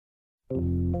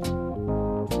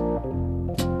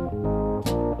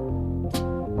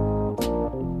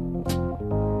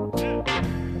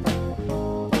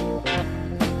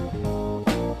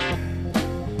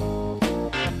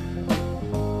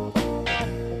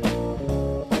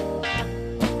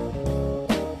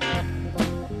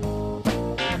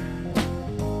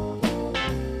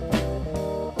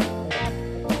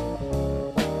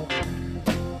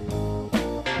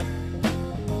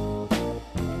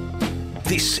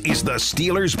This is the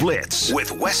Steelers Blitz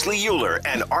with Wesley Euler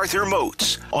and Arthur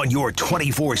Moats on your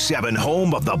 24/7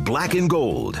 home of the black and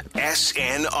gold,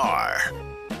 SNR.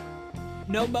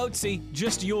 No Moatsy,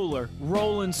 just Euler,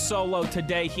 rolling solo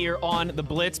today here on the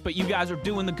Blitz, but you guys are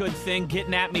doing the good thing,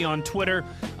 getting at me on Twitter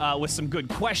with some good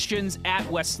questions at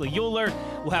Wesley Euler.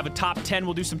 We'll have a top 10.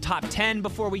 We'll do some top 10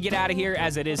 before we get out of here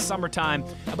as it is summertime.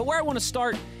 But where I want to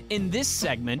start in this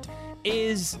segment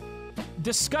is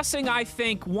discussing, I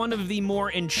think, one of the more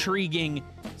intriguing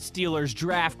Steelers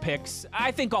draft picks,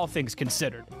 I think all things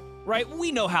considered. Right?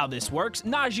 We know how this works.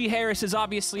 Najee Harris is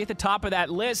obviously at the top of that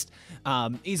list.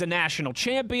 He's a national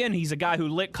champion. He's a guy who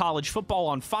lit college football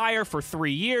on fire for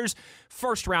 3 years.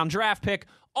 First-round draft pick.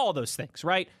 All those things,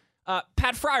 right?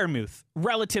 Pat Freiermuth,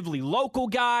 relatively local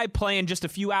guy, playing just a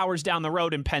few hours down the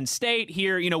road in Penn State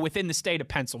here, within the state of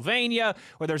Pennsylvania,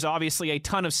 where there's obviously a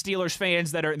ton of Steelers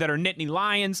fans that are Nittany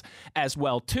Lions as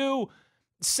well, too.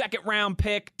 Second-round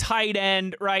pick, tight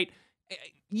end, right?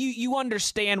 You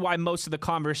understand why most of the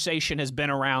conversation has been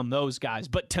around those guys.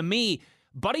 But to me,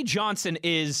 Buddy Johnson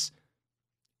is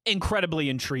incredibly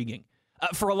intriguing.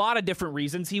 For a lot of different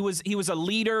reasons. He was a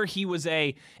leader. He was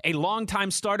a longtime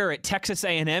starter at Texas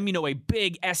A&M, a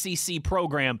big SEC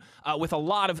program with a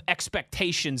lot of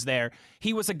expectations there.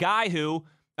 He was a guy who,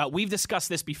 we've discussed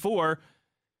this before,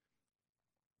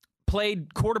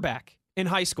 played quarterback in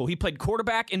high school. He played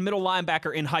quarterback and middle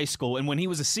linebacker in high school. And when he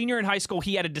was a senior in high school,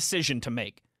 he had a decision to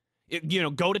make.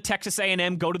 Go to Texas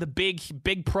A&M, go to the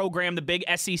big program, the big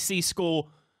SEC school,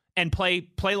 and play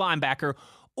linebacker.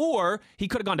 Or he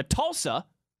could have gone to Tulsa,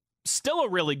 still a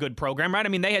really good program, right? I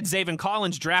mean, they had Zaven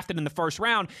Collins drafted in the first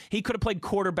round. He could have played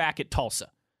quarterback at Tulsa.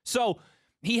 So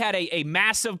he had a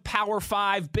massive Power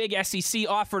 5, big SEC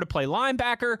offer to play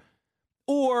linebacker.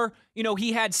 Or,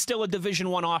 he had still a Division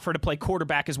I offer to play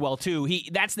quarterback as well, too.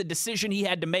 That's the decision he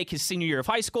had to make his senior year of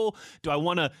high school. Do I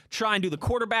want to try and do the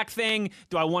quarterback thing?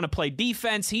 Do I want to play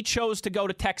defense? He chose to go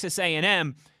to Texas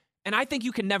A&M. And I think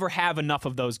you can never have enough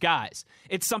of those guys.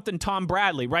 It's something Tom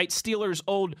Bradley, right? Steelers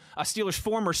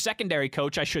former secondary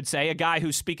coach, I should say, a guy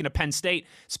who's, speaking of Penn State,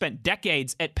 spent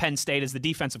decades at Penn State as the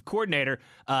defensive coordinator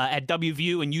at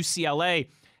WVU and UCLA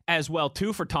as well,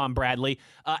 too, for Tom Bradley.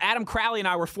 Adam Crowley and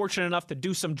I were fortunate enough to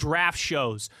do some draft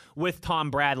shows with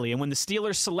Tom Bradley. And when the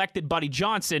Steelers selected Buddy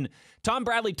Johnson, Tom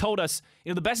Bradley told us,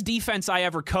 the best defense I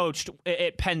ever coached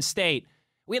at Penn State,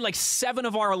 we had like 7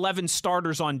 of our 11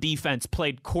 starters on defense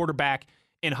played quarterback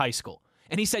in high school.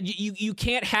 And he said, you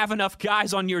can't have enough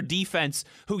guys on your defense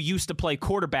who used to play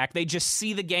quarterback. They just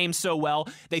see the game so well.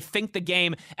 They think the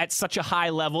game at such a high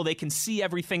level. They can see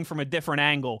everything from a different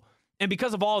angle. And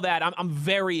because of all that, I'm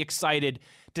very excited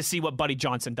to see what Buddy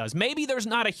Johnson does. Maybe there's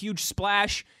not a huge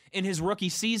splash in his rookie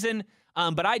season,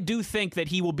 but I do think that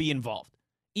he will be involved.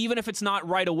 Even if it's not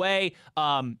right away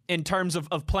in terms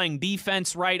of playing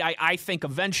defense, right? I think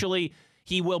eventually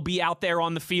he will be out there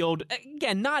on the field.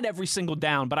 Again, not every single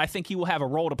down, but I think he will have a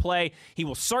role to play. He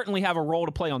will certainly have a role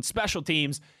to play on special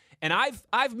teams. And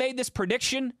I've made this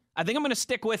prediction. I think I'm going to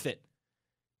stick with it.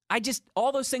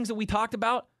 All those things that we talked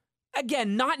about,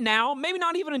 again, not now, maybe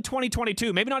not even in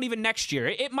 2022, maybe not even next year.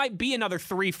 It might be another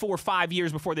 3, 4, 5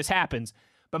 years before this happens.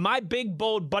 But my big,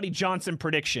 bold Buddy Johnson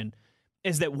prediction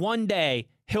is that one day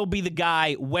he'll be the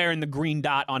guy wearing the green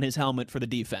dot on his helmet for the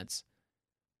defense.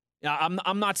 Now,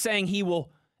 I'm not saying he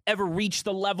will ever reach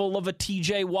the level of a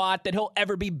TJ Watt, that he'll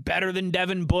ever be better than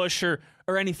Devin Bush or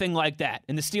anything like that.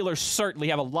 And the Steelers certainly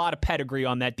have a lot of pedigree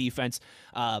on that defense,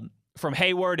 from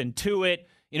Hayward and Tuitt,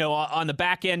 on the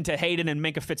back end to Hayden and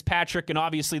Minkah Fitzpatrick, and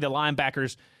obviously the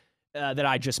linebackers that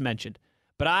I just mentioned.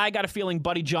 But I got a feeling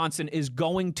Buddy Johnson is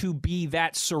going to be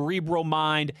that cerebral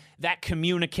mind, that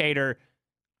communicator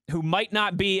who might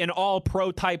not be an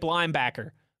all-pro type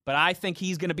linebacker, but I think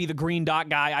he's going to be the green dot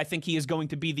guy. I think he is going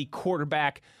to be the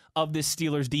quarterback of this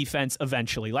Steelers defense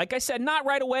eventually. Like I said, not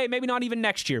right away, maybe not even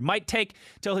next year. Might take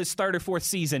till his 3rd or 4th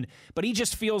season, but he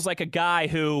just feels like a guy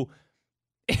who,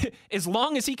 as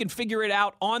long as he can figure it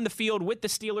out on the field with the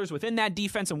Steelers, within that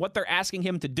defense and what they're asking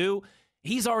him to do,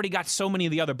 he's already got so many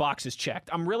of the other boxes checked.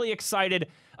 I'm really excited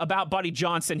about Buddy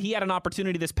Johnson. He had an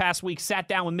opportunity this past week, sat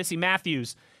down with Missy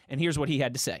Matthews, and here's what he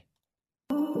had to say.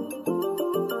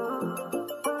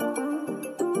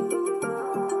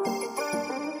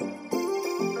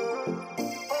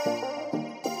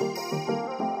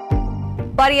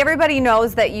 Buddy, everybody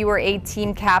knows that you were a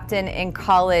team captain in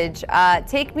college.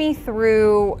 Take me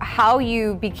through how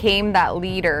you became that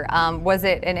leader. Was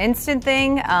it an instant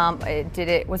thing?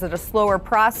 Was it a slower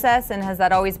process? And has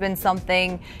that always been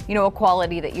something, a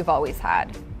quality that you've always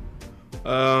had?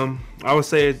 I would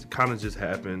say it kind of just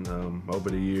happened over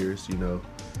the years.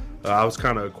 I was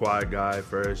kind of a quiet guy at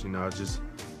first.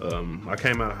 I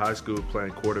came out of high school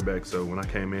playing quarterback, so when I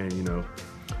came in,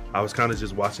 I was kind of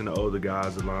just watching the older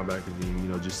guys, the linebackers,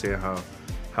 and just seeing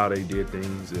how they did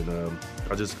things. And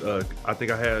I think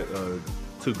I had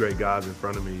two great guys in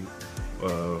front of me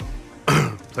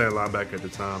playing linebacker at the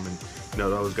time, and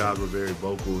those guys were very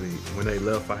vocal. And when they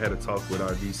left, I had a talk with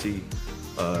our DC,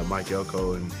 Mike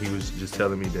Elko, and he was just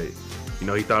telling me that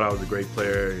he thought I was a great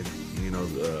player, and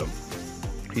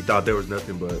he thought there was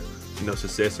nothing but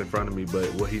success in front of me.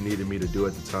 But what he needed me to do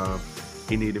at the time,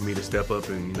 he needed me to step up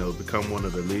and become one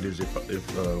of the leaders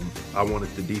if I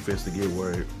wanted the defense to get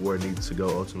where it needs to go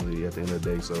ultimately at the end of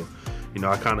the day. So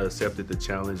I kind of accepted the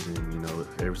challenge, and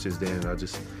ever since then I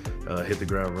just hit the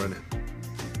ground running.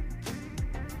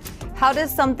 How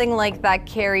does something like that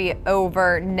carry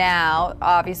over now?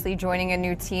 Obviously joining a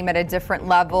new team at a different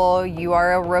level, you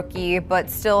are a rookie, but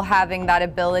still having that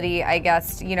ability, I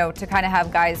guess, to kind of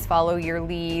have guys follow your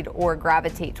lead or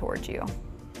gravitate towards you.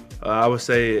 I would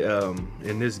say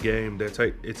in this game,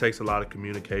 it takes a lot of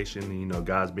communication,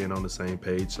 guys being on the same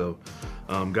page. So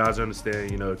guys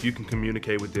understand, if you can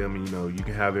communicate with them, you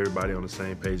can have everybody on the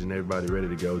same page and everybody ready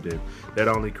to go, then that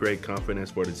only create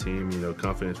confidence for the team,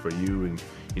 confidence for you.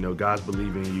 And, guys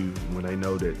believe in you when they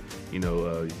know that,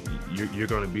 you're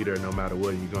going to be there no matter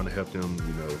what, and you're going to help them,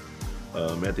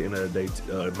 at the end of the day,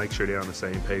 make sure they're on the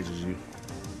same page as you.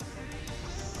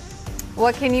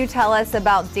 What can you tell us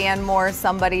about Dan Moore,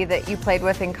 somebody that you played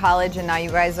with in college and now you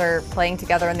guys are playing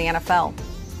together in the NFL?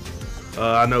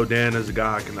 I know Dan is a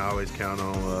guy I can always count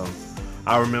on.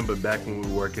 I remember back when we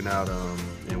were working out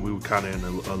and we were kind of in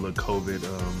a little COVID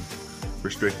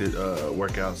restricted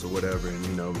workouts or whatever,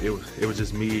 and it was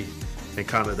just me and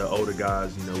kind of the older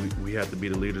guys. We had to be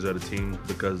the leaders of the team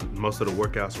because most of the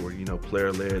workouts were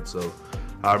player led. So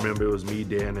I remember it was me,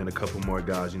 Dan, and a couple more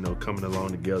guys, coming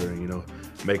along together and,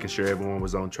 making sure everyone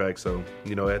was on track. So,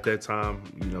 at that time,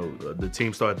 the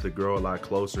team started to grow a lot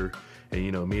closer,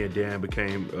 and, me and Dan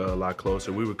became a lot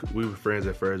closer. We were friends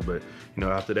at first, but,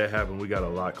 after that happened, we got a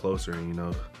lot closer,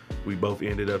 and, we both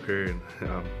ended up here, and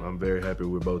I'm very happy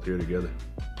we're both here together.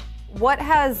 What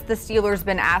has the Steelers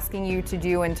been asking you to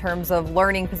do in terms of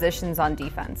learning positions on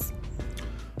defense?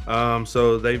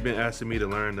 So they've been asking me to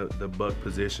learn the buck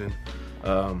position.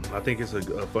 I think it's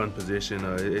a fun position.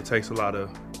 It takes a lot of,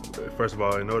 first of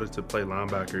all, in order to play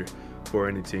linebacker for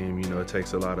any team, it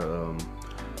takes a lot of,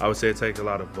 I would say it takes a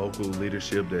lot of vocal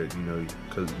leadership that,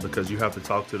 because you have to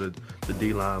talk to the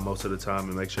D-line most of the time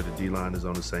and make sure the D-line is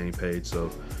on the same page. So,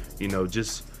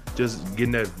 just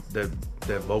getting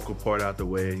that vocal part out the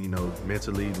way,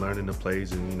 mentally learning the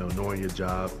plays and, knowing your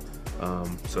job.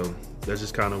 So that's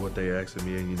just kind of what they asking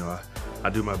me, and I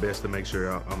do my best to make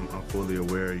sure I'm fully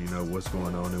aware, what's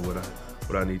going on and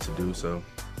what I need to do. So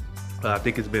I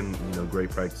think it's been great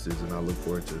practices, and I look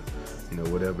forward to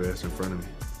whatever that's in front of me.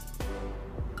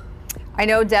 I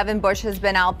know Devin Bush has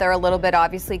been out there a little bit,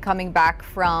 obviously coming back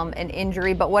from an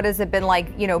injury, but what has it been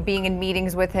like, being in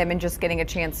meetings with him and just getting a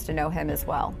chance to know him as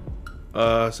well?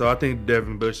 So I think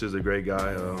Devin Bush is a great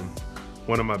guy.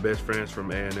 One of my best friends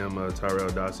from A&M, Tyrell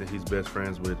Dodson, he's best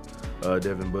friends with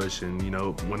Devin Bush. And,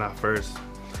 when I first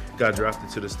got drafted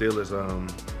to the Steelers,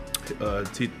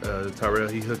 Tyrell,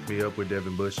 he hooked me up with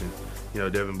Devin Bush.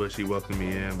 And, Devin Bush, he welcomed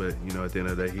me in. But, at the end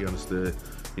of the day, he understood.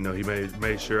 He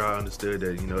made sure I understood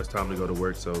that, it's time to go to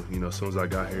work. So, as soon as I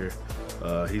got here,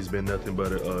 he's been nothing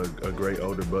but a great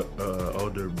older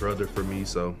brother for me.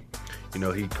 So,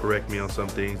 he correct me on some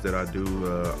things that I do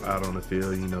out on the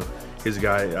field. He's a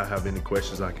guy I have any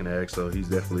questions I can ask, so he's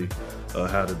definitely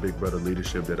had a big brother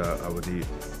leadership that I would need.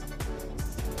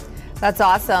 That's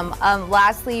awesome.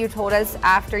 Lastly, you told us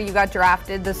after you got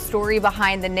drafted the story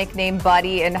behind the nickname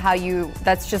Buddy and how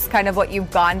that's just kind of what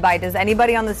you've gone by. Does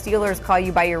anybody on the Steelers call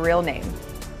you by your real name?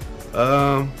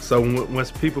 So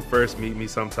once people first meet me,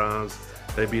 sometimes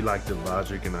they be like the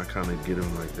Devondrick, and I kind of get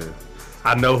them like that.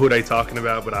 I know who they talking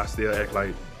about, but I still act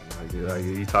like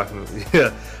he talking.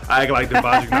 Yeah, I act like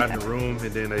Devondrick not in the room,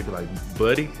 and then they be like,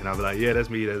 "Buddy," and I be like, "Yeah, that's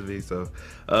me." So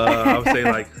I would say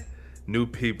like new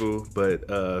people, but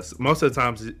most of the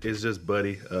times it's just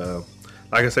Buddy.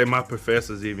 Like I say, my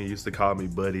professors even used to call me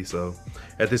Buddy. So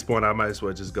at this point, I might as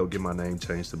well just go get my name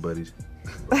changed to Buddy.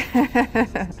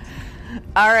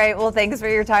 All right. Well, thanks for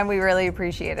your time. We really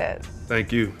appreciate it.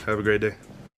 Thank you. Have a great day.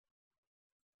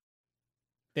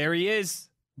 There he is,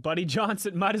 Buddy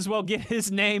Johnson might as well get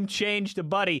his name changed to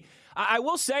Buddy. I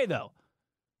will say, though,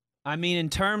 I mean, in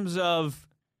terms of,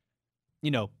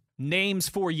 names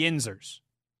for Yinzers,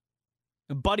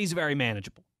 Buddy's very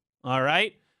manageable. All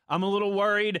right? I'm a little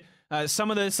worried.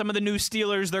 Some of the new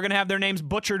Steelers, they're going to have their names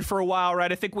butchered for a while, right?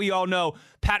 I think we all know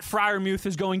Pat Freiermuth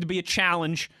is going to be a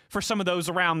challenge for some of those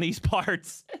around these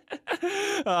parts.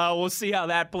 We'll see how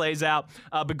that plays out.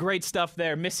 But great stuff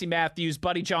there. Missy Matthews,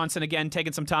 Buddy Johnson, again,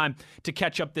 taking some time to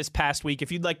catch up this past week.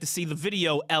 If you'd like to see the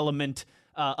video element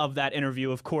of that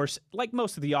interview, of course, like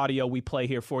most of the audio we play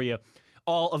here for you,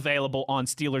 all available on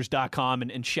Steelers.com.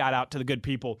 And shout out to the good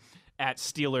people at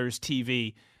Steelers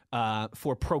TV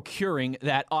for procuring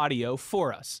that audio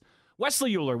for us.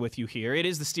 Wesley Euler with you here. It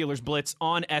is the Steelers Blitz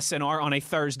on SNR on a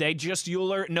Thursday. Just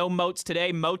Euler, no Moats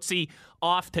today. Moatsy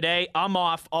off today. I'm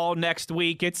off all next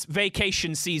week. It's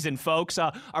vacation season, folks.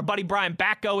 Our buddy Brian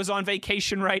Backo is on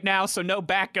vacation right now, so no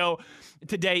Backo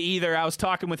today either. I was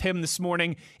talking with him this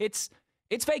morning. It's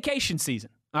vacation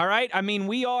season. All right? I mean,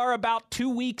 we are about 2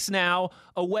 weeks now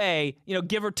away,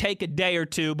 give or take a day or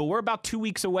two, but we're about 2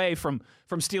 weeks away from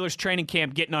Steelers training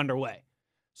camp getting underway.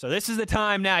 So this is the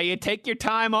time now. You take your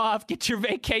time off, get your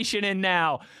vacation in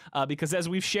now, because as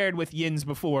we've shared with Yins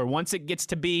before, once it gets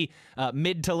to be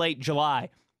mid to late July,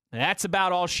 that's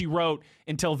about all she wrote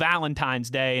until Valentine's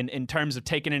Day in terms of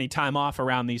taking any time off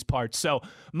around these parts. So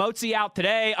Moatsy out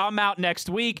today. I'm out next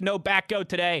week. No Backo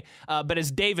today. But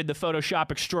as David, the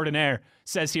Photoshop extraordinaire,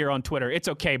 says here on Twitter, it's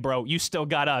okay, bro. You still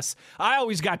got us. I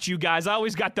always got you guys. I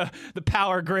always got the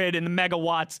power grid and the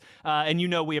megawatts. And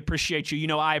we appreciate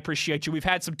you. I appreciate you. We've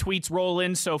had some tweets roll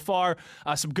in so far.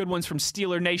 Some good ones from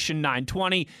Steeler Nation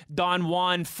 920, Don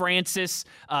Juan, Francis,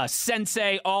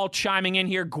 Sensei, all chiming in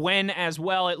here. Gwen as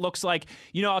well. It looks like,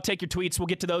 I'll take your tweets. We'll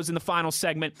get to those in the final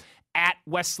segment at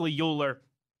Wesley Euler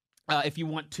if you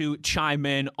want to chime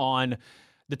in on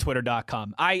the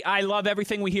Twitter.com. I love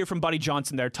everything we hear from Buddy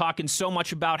Johnson there, talking so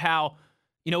much about how,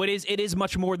 it is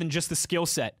much more than just the skill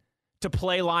set to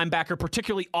play linebacker,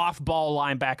 particularly off-ball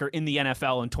linebacker in the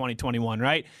NFL in 2021,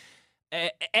 right?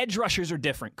 Edge rushers are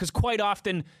different because quite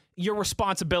often your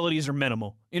responsibilities are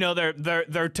minimal. They're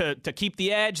to keep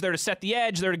the edge, they're to set the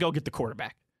edge, they're to go get the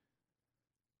quarterback.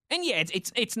 And yeah,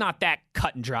 it's not that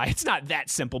cut and dry. It's not that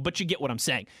simple, but you get what I'm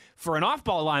saying. For an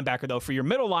off-ball linebacker, though, for your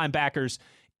middle linebackers,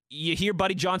 you hear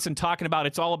Buddy Johnson talking about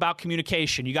it's all about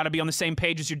communication. You got to be on the same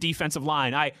page as your defensive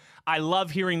line. I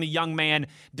love hearing the young man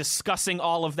discussing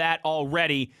all of that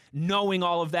already, knowing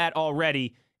all of that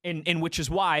already, and which is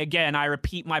why, again, I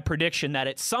repeat my prediction that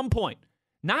at some point,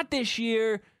 not this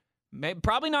year,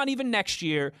 probably not even next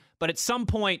year, but at some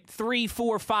point, 3,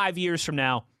 4, 5 years from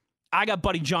now, I got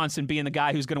Buddy Johnson being the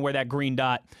guy who's going to wear that green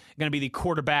dot, going to be the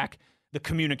quarterback, the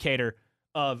communicator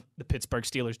of the Pittsburgh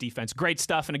Steelers defense. Great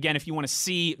stuff. And again, if you want to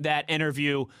see that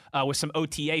interview with some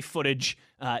OTA footage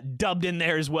dubbed in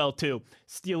there as well, too,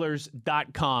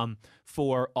 Steelers.com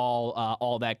for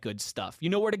all that good stuff. You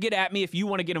know where to get at me if you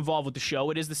want to get involved with the show.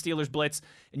 It is the Steelers Blitz,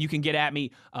 and you can get at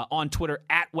me on Twitter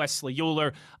at Wesley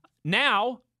Euler.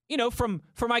 Now, from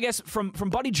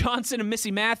Buddy Johnson and Missy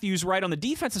Matthews right on the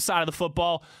defensive side of the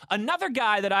football, another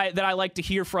guy that I like to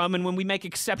hear from, and when we make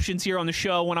exceptions here on the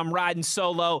show when I'm riding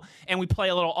solo and we play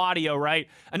a little audio, right?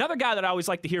 Another guy that I always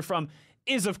like to hear from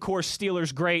is, of course,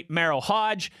 Steelers great Merril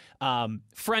Hoge,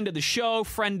 friend of the show,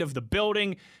 friend of the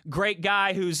building, great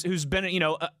guy who's been,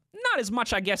 not as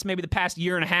much, I guess, maybe the past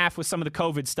year and a half with some of the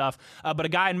COVID stuff, but a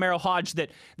guy in Merril Hoge that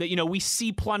we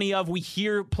see plenty of, we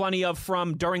hear plenty of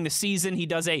from during the season. He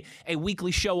does a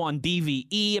weekly show on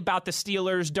DVE about the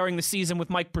Steelers during the season with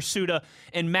Mike Pursuta,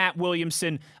 and Matt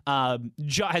Williamson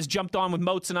has jumped on with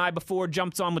Moats and I before,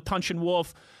 jumps on with Tunch and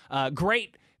Wolf.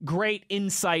 Great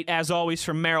insight, as always,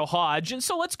 from Merril Hoge. And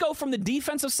so let's go from the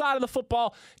defensive side of the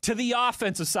football to the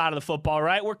offensive side of the football,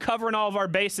 right? We're covering all of our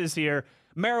bases here.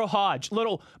 Merril Hoge,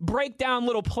 little breakdown,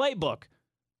 little playbook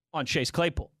on Chase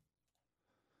Claypool.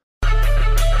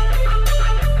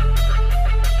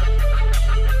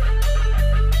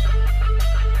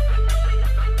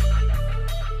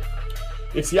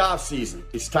 It's the offseason.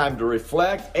 It's time to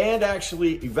reflect and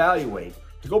actually evaluate,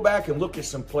 to go back and look at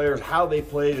some players, how they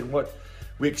played, and what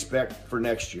we expect for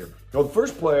next year. Well, the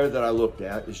first player that I looked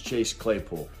at is Chase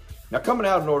Claypool. Now, coming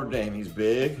out of Notre Dame, he's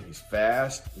big, he's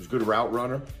fast, he's a good route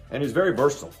runner, and he's very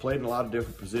versatile, played in a lot of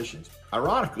different positions.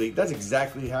 Ironically, that's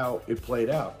exactly how it played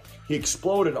out. He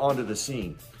exploded onto the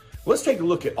scene. Let's take a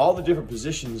look at all the different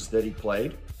positions that he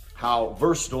played, how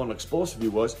versatile and explosive he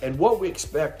was, and what we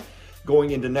expect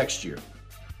going into next year.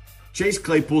 Chase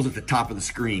Claypool's at the top of the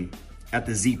screen at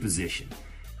the Z position,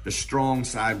 the strong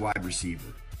side wide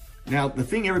receiver. Now, the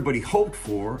thing everybody hoped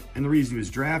for, and the reason he was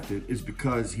drafted, is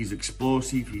because he's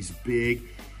explosive, he's big,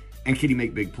 and can he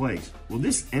make big plays? Well,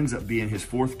 this ends up being his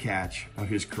 4th catch of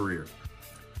his career.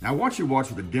 Now, I want you to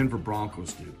watch what the Denver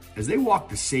Broncos do. As they walk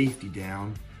the safety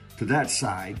down to that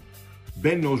side,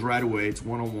 Ben knows right away it's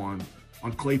one-on-one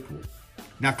on Claypool.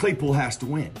 Now, Claypool has to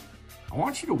win. I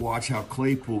want you to watch how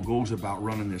Claypool goes about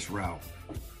running this route.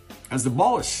 As the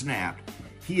ball is snapped,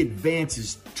 he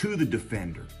advances to the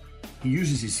defender. He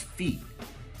uses his feet.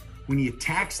 When he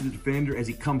attacks the defender as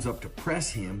he comes up to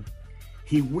press him,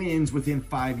 he wins within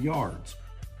 5 yards.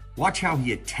 Watch how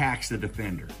he attacks the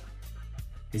defender.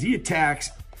 As he attacks,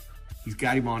 he's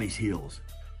got him on his heels.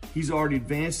 He's already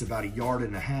advanced about 1.5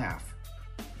 yards.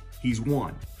 He's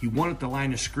won. He won at the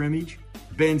line of scrimmage.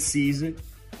 Ben sees it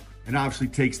and obviously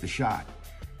takes the shot.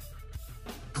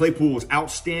 Claypool was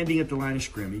outstanding at the line of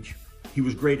scrimmage. He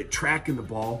was great at tracking the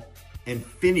ball and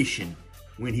finishing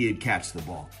when he had catch the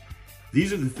ball.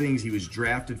 These are the things he was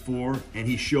drafted for, and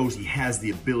he shows he has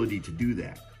the ability to do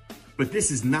that. But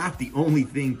this is not the only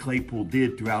thing Claypool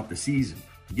did throughout the season.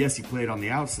 Yes, he played on the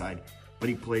outside, but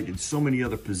he played in so many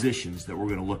other positions that we're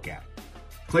going to look at.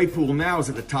 Claypool now is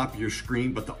at the top of your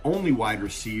screen, but the only wide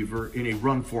receiver in a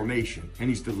run formation, and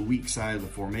he's to the weak side of the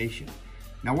formation.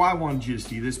 Now, why I wanted you to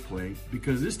see this play,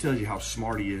 because this tells you how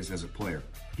smart he is as a player.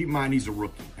 Keep in mind, he's a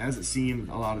rookie. Hasn't seen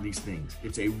a lot of these things.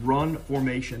 It's a run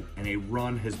formation, and a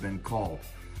run has been called.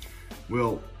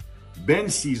 Well, Ben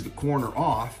sees the corner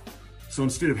off, so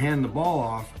instead of handing the ball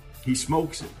off, he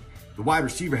smokes it. The wide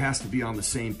receiver has to be on the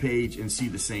same page and see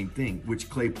the same thing, which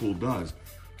Claypool does.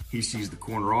 He sees the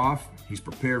corner off. He's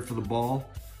prepared for the ball.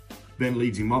 Ben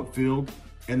leads him upfield.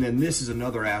 And then this is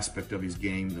another aspect of his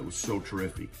game that was so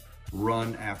terrific.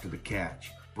 Run after the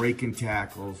catch. Breaking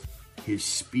tackles. His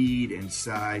speed and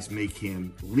size make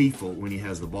him lethal when he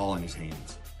has the ball in his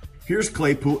hands. Here's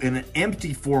Claypool in an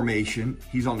empty formation.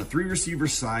 He's on the 3 receiver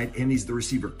side, and he's the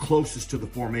receiver closest to the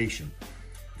formation.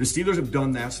 The Steelers have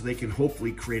done that so they can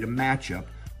hopefully create a matchup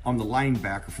on the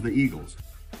linebacker for the Eagles.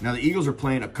 Now, the Eagles are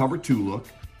playing a cover 2 look,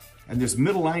 and this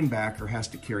middle linebacker has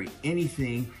to carry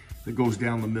anything that goes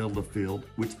down the middle of the field,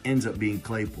 which ends up being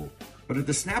Claypool. But at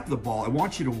the snap of the ball, I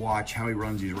want you to watch how he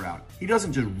runs his route. He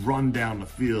doesn't just run down the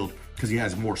field because he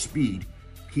has more speed.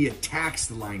 He attacks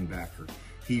the linebacker.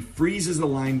 He freezes the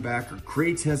linebacker,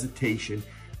 creates hesitation,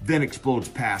 then explodes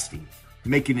past him,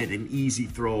 making it an easy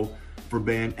throw for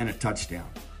Ben and a touchdown.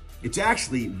 It's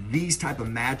actually these type of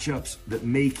matchups that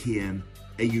make him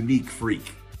a unique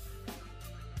freak.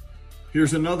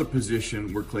 Here's another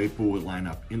position where Claypool would line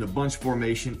up. In the bunch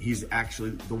formation, he's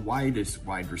actually the widest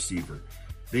wide receiver.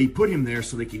 They put him there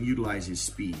so they can utilize his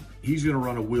speed. He's going to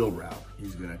run a wheel route.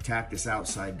 He's going to attack this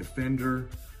outside defender,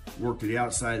 work to the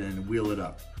outside, and wheel it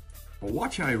up. But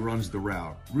watch how he runs the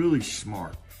route. Really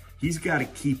smart. He's got to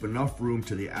keep enough room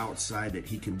to the outside that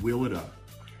he can wheel it up.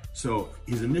 So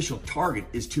his initial target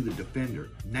is to the defender.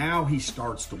 Now he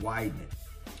starts to widen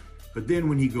it. But then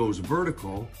when he goes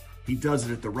vertical, he does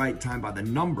it at the right time by the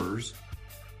numbers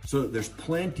so that there's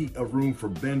plenty of room for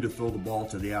Ben to throw the ball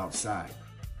to the outside.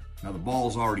 Now the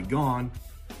ball's already gone,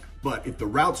 but if the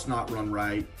route's not run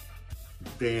right,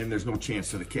 then there's no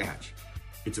chance of the catch.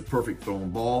 It's a perfect thrown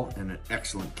ball and an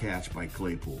excellent catch by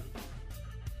Claypool.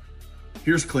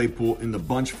 Here's Claypool in the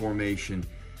bunch formation.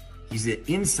 He's the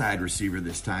inside receiver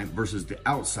this time versus the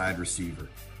outside receiver.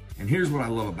 And here's what I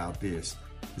love about this,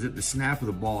 is at the snap of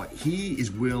the ball, he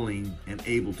is willing and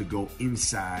able to go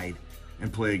inside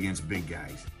and play against big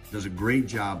guys. Does a great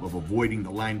job of avoiding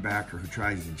the linebacker who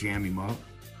tries to jam him up.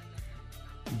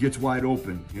 He gets wide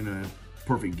open in a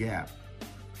perfect gap.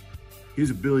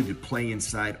 His ability to play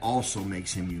inside also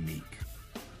makes him unique.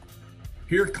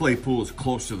 Here Claypool is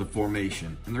close to the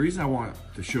formation, and the reason I want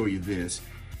to show you this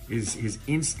is his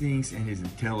instincts and his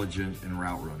intelligence in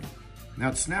route running. Now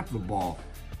at the snap of the ball,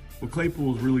 what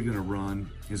Claypool is really going to run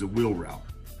is a wheel route.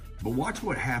 But watch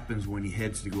what happens when he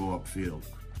heads to go upfield.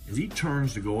 As he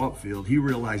turns to go upfield, he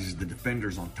realizes the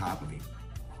defender's on top of him.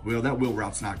 Well, that wheel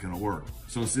route's not going to work.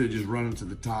 So instead of just running to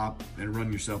the top and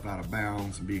running yourself out of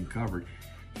bounds and being covered,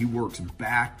 he works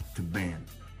back to Ben.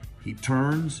 He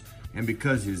turns, and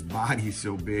because his body is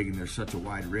so big and there's such a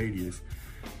wide radius,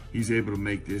 he's able to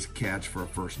make this catch for a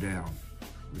first down.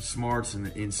 The smarts and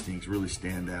the instincts really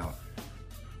stand out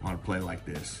on a play like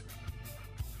this.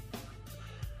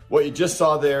 What you just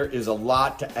saw there is a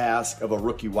lot to ask of a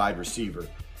rookie wide receiver.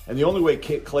 And the only way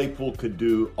Claypool could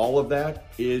do all of that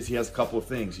is he has a couple of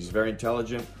things. He's very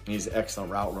intelligent, and he's an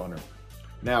excellent route runner.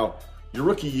 Now, your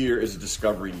rookie year is a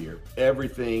discovery year.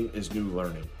 Everything is new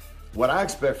learning. What I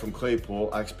expect from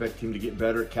Claypool, I expect him to get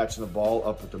better at catching the ball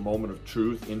up at the moment of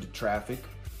truth into traffic.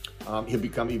 He'll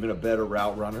become even a better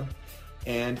route runner,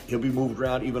 and he'll be moved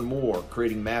around even more,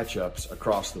 creating matchups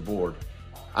across the board.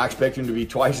 I expect him to be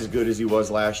twice as good as he was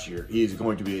last year. He is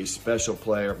going to be a special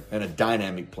player and a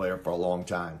dynamic player for a long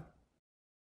time.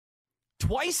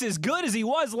 Twice as good as he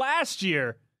was last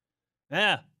year.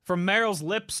 Yeah, from Merrill's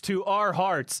lips to our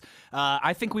hearts.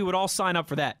 I think we would all sign up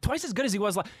for that. Twice as good as he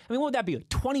was. I mean, what would that be? Like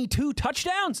 22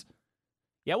 touchdowns?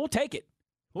 Yeah, we'll take it.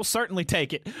 We'll certainly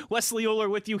take it. Wesley Uhler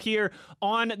with you here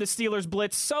on the Steelers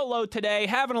Blitz solo today,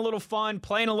 having a little fun,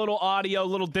 playing a little audio, a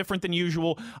little different than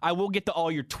usual. I will get to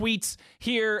all your tweets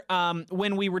here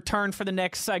when we return for the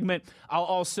next segment. I'll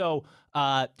also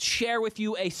share with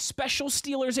you a special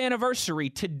Steelers anniversary.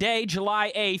 Today,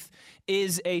 July 8th,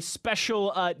 is a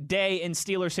special day in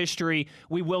Steelers history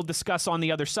we will discuss on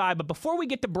the other side. But before we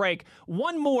get to break,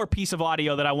 one more piece of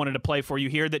audio that I wanted to play for you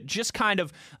here that just kind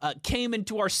of came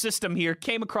into our system here,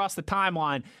 came across the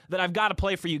timeline that I've got to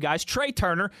play for you guys. Trey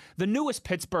Turner, the newest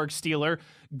Pittsburgh Steeler,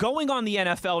 going on the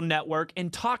NFL Network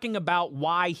and talking about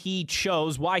why he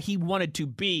wanted to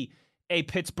be a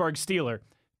Pittsburgh Steeler.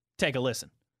 Take a listen.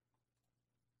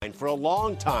 For a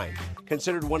long time,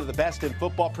 considered one of the best in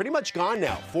football, pretty much gone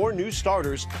now. 4 new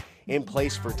starters in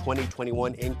place for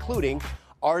 2021, including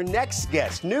our next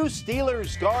guest, new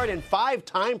Steelers guard and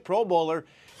 5-time Pro Bowler,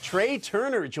 Trey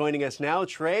Turner, joining us now.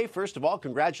 Trey, first of all,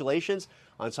 congratulations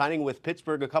on signing with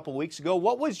Pittsburgh a couple weeks ago.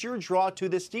 What was your draw to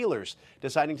the Steelers,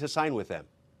 deciding to sign with them?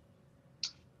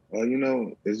 Well,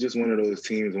 it's just one of those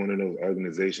teams, one of those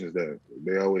organizations that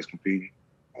they always compete,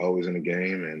 always in the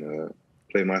game, and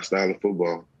play my style of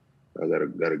football. I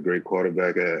got a great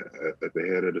quarterback at the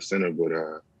head of the center, but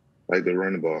I like to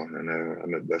run the ball,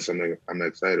 and that's something I'm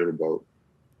excited about.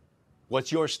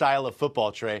 What's your style of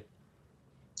football, Trey?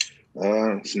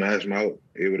 Smash them out,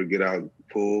 able to get out,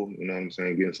 pull, get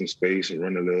in some space and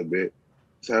run a little bit.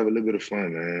 Just have a little bit of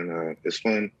fun, man. It's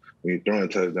fun when you're throwing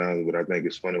touchdowns, but I think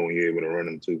it's funny when you're able to run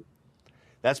them too.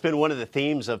 That's been one of the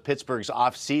themes of Pittsburgh's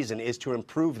offseason, is to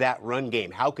improve that run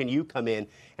game. How can you come in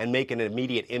and make an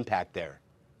immediate impact there?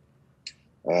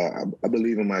 I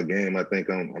believe in my game. I think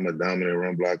I'm a dominant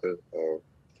run blocker. I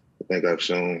think I've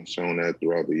shown that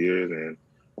throughout the years, and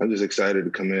I'm just excited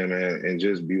to come in, man, and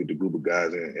just be with the group of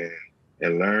guys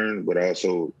and learn, but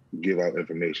also give out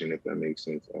information, if that makes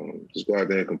sense. Just go out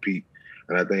there and compete,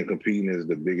 and I think competing is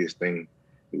the biggest thing.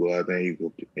 You go out there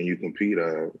and you compete,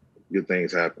 good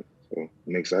things happen. So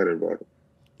I'm excited about it.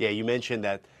 Yeah, you mentioned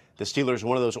that the Steelers are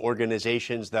one of those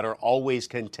organizations that are always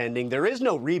contending. There is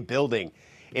no rebuilding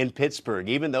in Pittsburgh,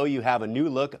 even though you have a new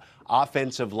look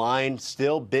offensive line,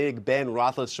 still big Ben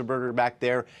Roethlisberger back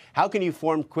there. How can you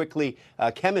form quickly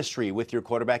chemistry with your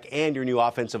quarterback and your new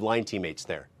offensive line teammates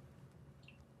there?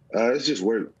 It's just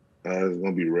work. It's going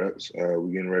to be reps. We're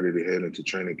getting ready to head into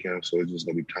training camp, so it's just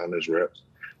going to be countless reps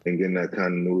and getting that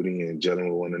continuity and gelling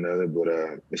with one another.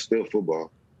 But it's still football.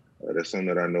 That's something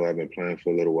that I know I've been playing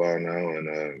for a little while now,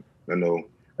 and I know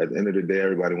at the end of the day,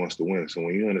 everybody wants to win. So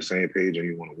when you're on the same page and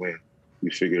you want to win, you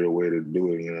figure a way to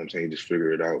do it, you just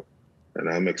figure it out. And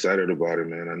I'm excited about it,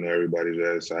 man. I know everybody's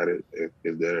there excited. If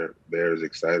they're as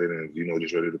excited and,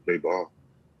 just ready to play ball.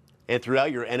 And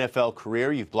throughout your NFL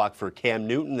career, you've blocked for Cam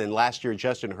Newton and last year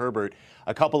Justin Herbert,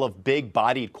 a couple of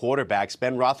big-bodied quarterbacks.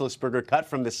 Ben Roethlisberger cut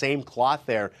from the same cloth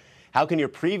there. How can your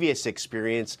previous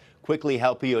experience quickly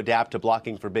help you adapt to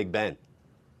blocking for Big Ben?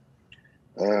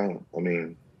 He's a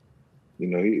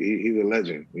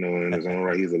legend. In his own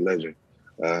right, he's a legend.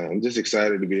 I'm just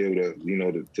excited to be able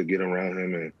to, to get around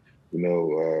him and,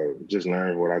 just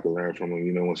learn what I can learn from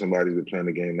him. When somebody's been playing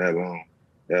the game that long,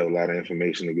 they have a lot of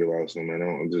information to give out. So, man,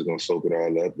 I'm just going to soak it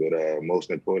all up. But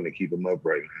most important, to keep him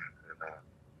upright, man.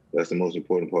 And that's the most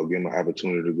important part, give him an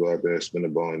opportunity to go out there and spin the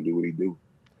ball and do what he do.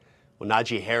 Well,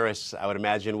 Najee Harris, I would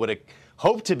imagine, would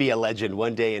hope to be a legend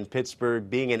one day in Pittsburgh.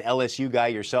 Being an LSU guy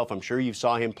yourself, I'm sure you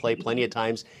saw him play plenty of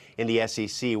times in the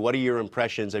SEC. What are your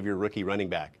impressions of your rookie running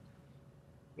back?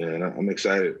 And I'm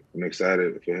excited. I'm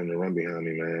excited for him to run behind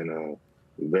me, man.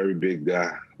 Very big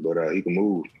guy, but he can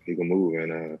move. He can move,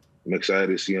 and I'm excited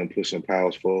to see him push some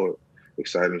powers forward.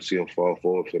 Excited to see him fall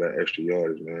forward for that extra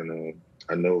yardage, man.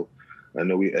 I know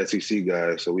we SEC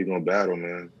guys, so we're gonna battle,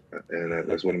 man, and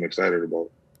that's what I'm excited about.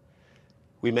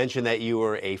 We mentioned that you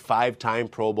were a 5-time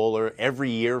Pro Bowler every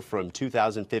year from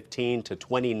 2015 to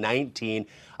 2019.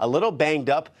 A little banged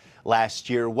up last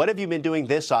year. What have you been doing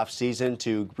this offseason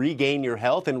to regain your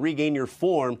health and regain your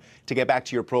form to get back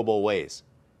to your Pro Bowl ways?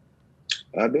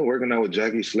 I've been working out with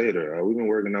Jackie Slater. We've been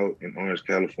working out in Orange,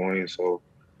 California, so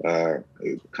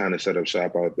kind of set up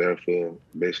shop out there for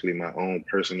basically my own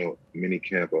personal mini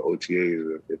camp or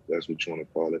OTAs, if that's what you want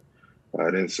to call it. I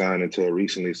didn't sign until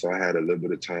recently, so I had a little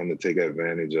bit of time to take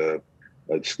advantage of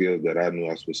skills that I knew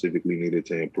I specifically needed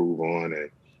to improve on,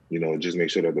 and just make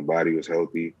sure that the body was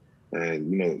healthy,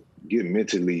 and get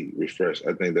mentally refreshed.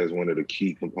 I think that's one of the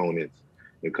key components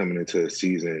in coming into a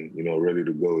season, ready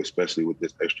to go, especially with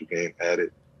this extra game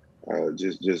added.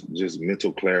 Just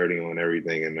mental clarity on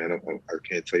everything, and man, I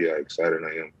can't tell you how excited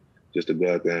I am just to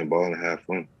go out there and ball and have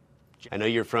fun. I know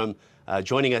you're from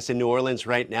joining us in New Orleans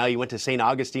right now. You went to St.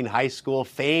 Augustine High School,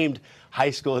 famed high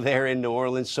school there in New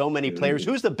Orleans. So many players.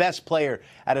 Who's the best player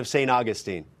out of St.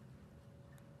 Augustine?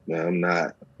 No, I'm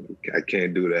not. I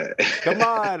can't do that. Come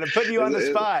on, I'm putting you on the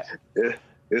spot.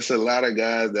 It's a lot of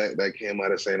guys that came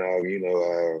out of St.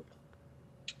 Augustine.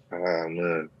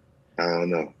 Man, I don't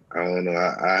know.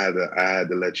 I had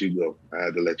to let you go. I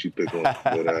had to let you pick one.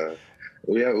 But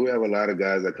we have a lot of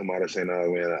guys that come out of St.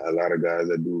 Augustine. A lot of guys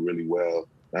that do really well,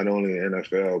 not only in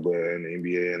NFL but in the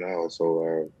NBA and all.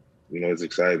 So it's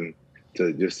exciting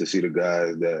to see the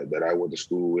guys that I went to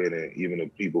school with, and even the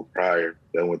people prior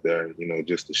that went there.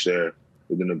 Just to share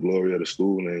within the glory of the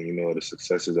school and the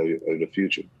successes of the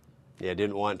future. Yeah,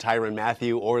 didn't want Tyrann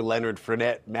Mathieu or Leonard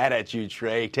Fournette mad at you,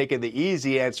 Trey, taking the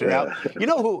easy answer out. You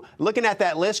know who, looking at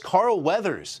that list, Carl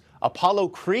Weathers, Apollo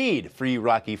Creed for you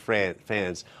Rocky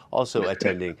fans, also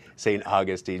attending St.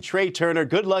 Augustine. Trey Turner,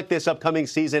 good luck this upcoming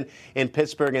season in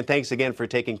Pittsburgh, and thanks again for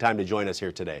taking time to join us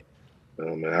here today.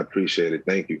 Oh, man, I appreciate it.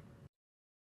 Thank you.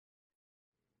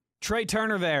 Trey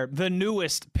Turner there, the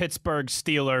newest Pittsburgh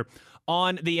Steeler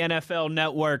on the NFL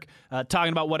Network,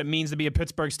 talking about what it means to be a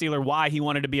Pittsburgh Steeler, why he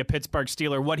wanted to be a Pittsburgh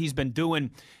Steeler, what he's been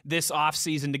doing this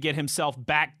offseason to get himself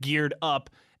back geared up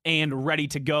and ready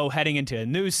to go heading into a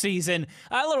new season.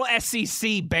 A little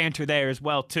SEC banter there as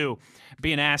well, too,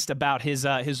 being asked about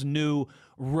his new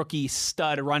rookie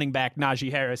stud running back,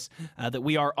 Najee Harris, that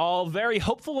we are all very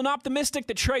hopeful and optimistic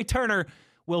that Trey Turner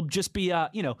will just be,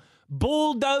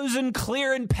 bulldozing,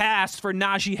 clearing past for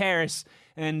Najee Harris.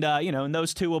 And, and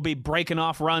those two will be breaking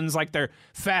off runs like they're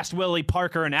Fast Willie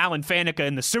Parker and Alan Faneca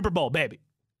in the Super Bowl, baby.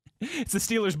 It's the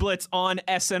Steelers Blitz on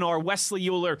SNR. Wesley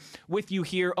Euler with you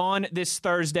here on this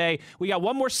Thursday. We got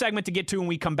one more segment to get to when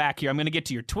we come back here. I'm going to get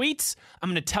to your tweets. I'm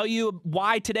going to tell you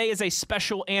why today is a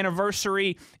special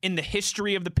anniversary in the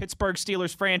history of the Pittsburgh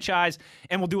Steelers franchise,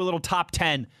 and we'll do a little top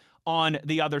 10 on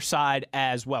the other side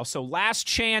as well. So last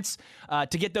chance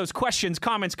to get those questions,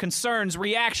 comments, concerns,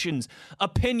 reactions,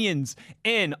 opinions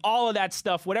in, all of that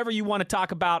stuff, whatever you want to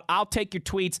talk about. I'll take your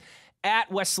tweets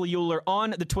at Wesley Euler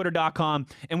on the Twitter.com,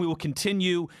 and we will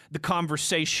continue the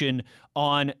conversation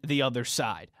on the other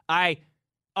side. All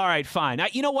right, fine.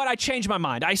 You know what? I changed my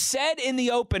mind. I said in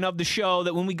the open of the show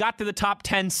that when we got to the top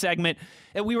 10 segment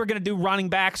that we were going to do running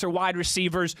backs or wide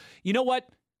receivers. You know what?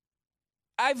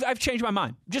 I've changed my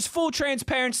mind. Just full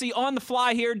transparency on the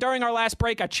fly here. During our last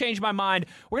break, I changed my mind.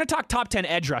 We're going to talk top 10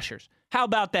 edge rushers. How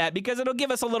about that? Because it'll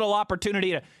give us a little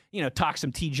opportunity to, talk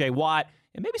some TJ Watt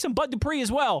and maybe some Bud Dupree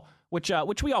as well, which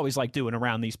we always like doing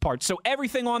around these parts. So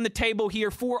everything on the table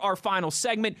here for our final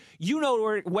segment. You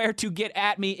know where to get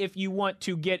at me if you want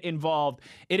to get involved.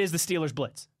 It is the Steelers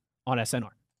Blitz on SNR.